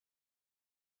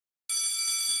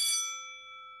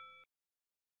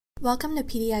Welcome to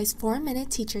PDI's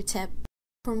 4-Minute Teacher Tip.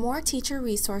 For more teacher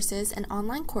resources and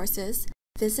online courses,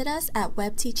 visit us at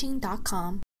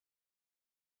webteaching.com.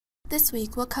 This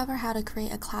week, we'll cover how to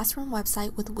create a classroom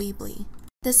website with Weebly.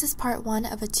 This is part 1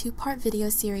 of a 2-part video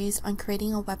series on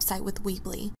creating a website with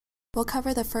Weebly. We'll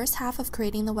cover the first half of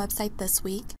creating the website this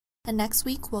week, and next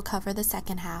week we'll cover the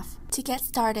second half. To get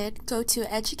started, go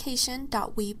to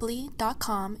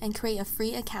education.weebly.com and create a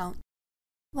free account.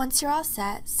 Once you're all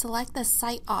set, select the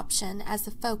Site option as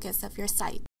the focus of your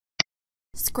site.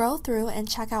 Scroll through and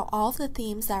check out all of the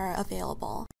themes that are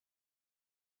available.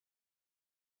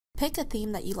 Pick a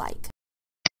theme that you like.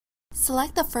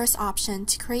 Select the first option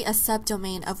to create a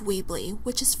subdomain of Weebly,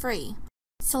 which is free.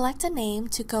 Select a name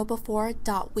to go before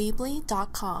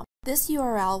 .weebly.com. This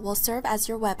URL will serve as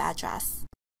your web address.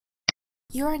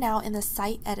 You are now in the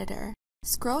site editor.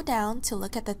 Scroll down to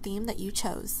look at the theme that you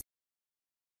chose.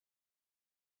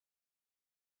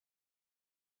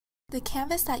 The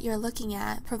canvas that you're looking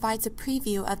at provides a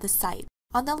preview of the site.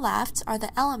 On the left are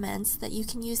the elements that you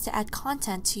can use to add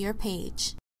content to your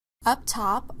page. Up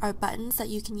top are buttons that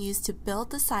you can use to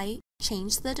build the site,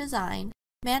 change the design,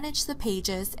 manage the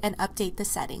pages, and update the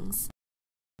settings.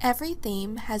 Every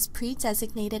theme has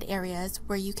pre-designated areas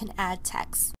where you can add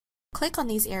text. Click on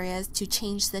these areas to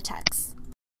change the text.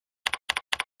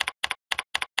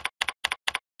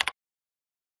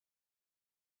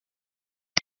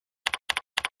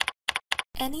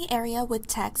 Any area with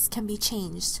text can be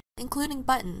changed, including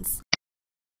buttons.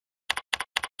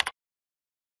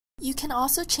 You can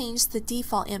also change the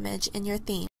default image in your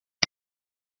theme.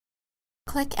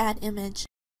 Click Add Image.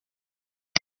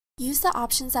 Use the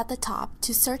options at the top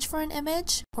to search for an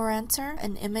image or enter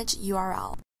an image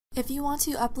URL. If you want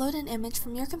to upload an image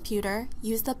from your computer,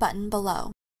 use the button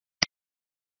below.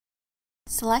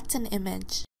 Select an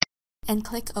image and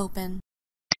click Open.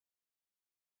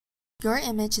 Your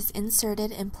image is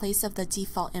inserted in place of the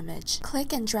default image.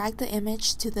 Click and drag the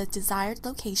image to the desired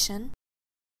location,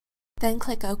 then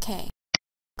click OK.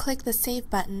 Click the Save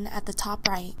button at the top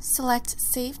right. Select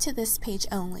Save to this page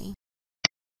only.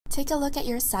 Take a look at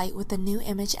your site with the new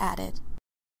image added.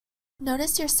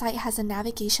 Notice your site has a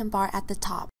navigation bar at the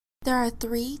top. There are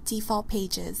 3 default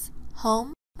pages: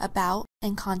 Home, About,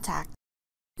 and Contact.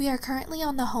 We are currently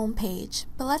on the Home page,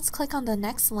 but let's click on the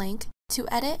next link to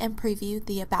edit and preview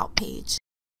the About page.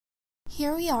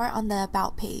 Here we are on the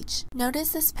About page.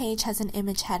 Notice this page has an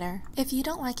image header. If you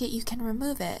don't like it, you can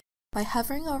remove it by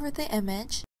hovering over the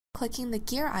image, clicking the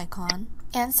gear icon,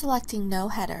 and selecting No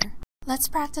Header. Let's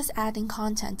practice adding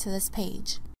content to this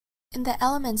page. In the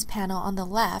Elements panel on the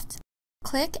left,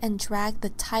 click and drag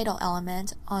the title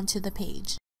element onto the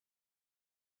page.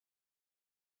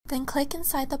 Then click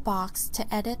inside the box to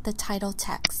edit the title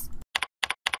text.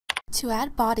 To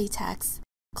add body text,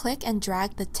 click and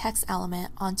drag the text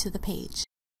element onto the page.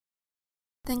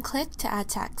 Then click to add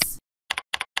text.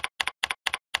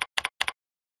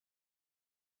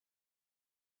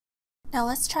 Now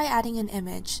let's try adding an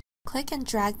image. Click and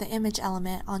drag the image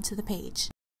element onto the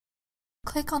page.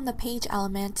 Click on the page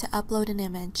element to upload an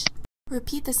image.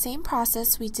 Repeat the same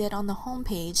process we did on the home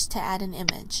page to add an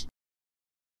image.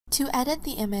 To edit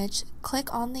the image,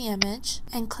 click on the image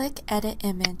and click Edit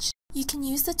Image. You can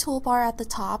use the toolbar at the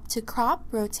top to crop,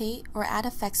 rotate, or add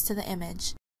effects to the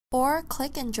image, or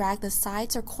click and drag the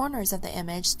sides or corners of the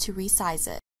image to resize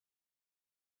it.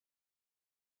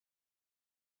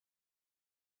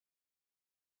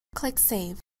 Click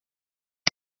Save.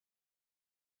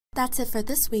 That's it for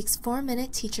this week's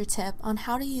 4-minute teacher tip on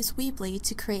how to use Weebly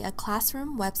to create a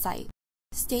classroom website.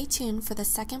 Stay tuned for the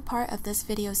second part of this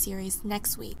video series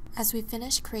next week as we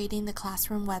finish creating the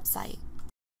classroom website.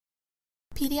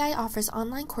 PDI offers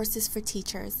online courses for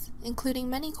teachers, including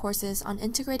many courses on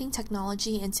integrating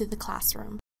technology into the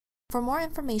classroom. For more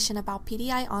information about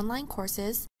PDI online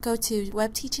courses, go to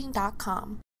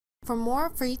webteaching.com. For more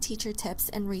free teacher tips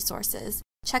and resources,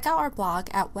 check out our blog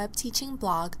at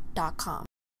webteachingblog.com.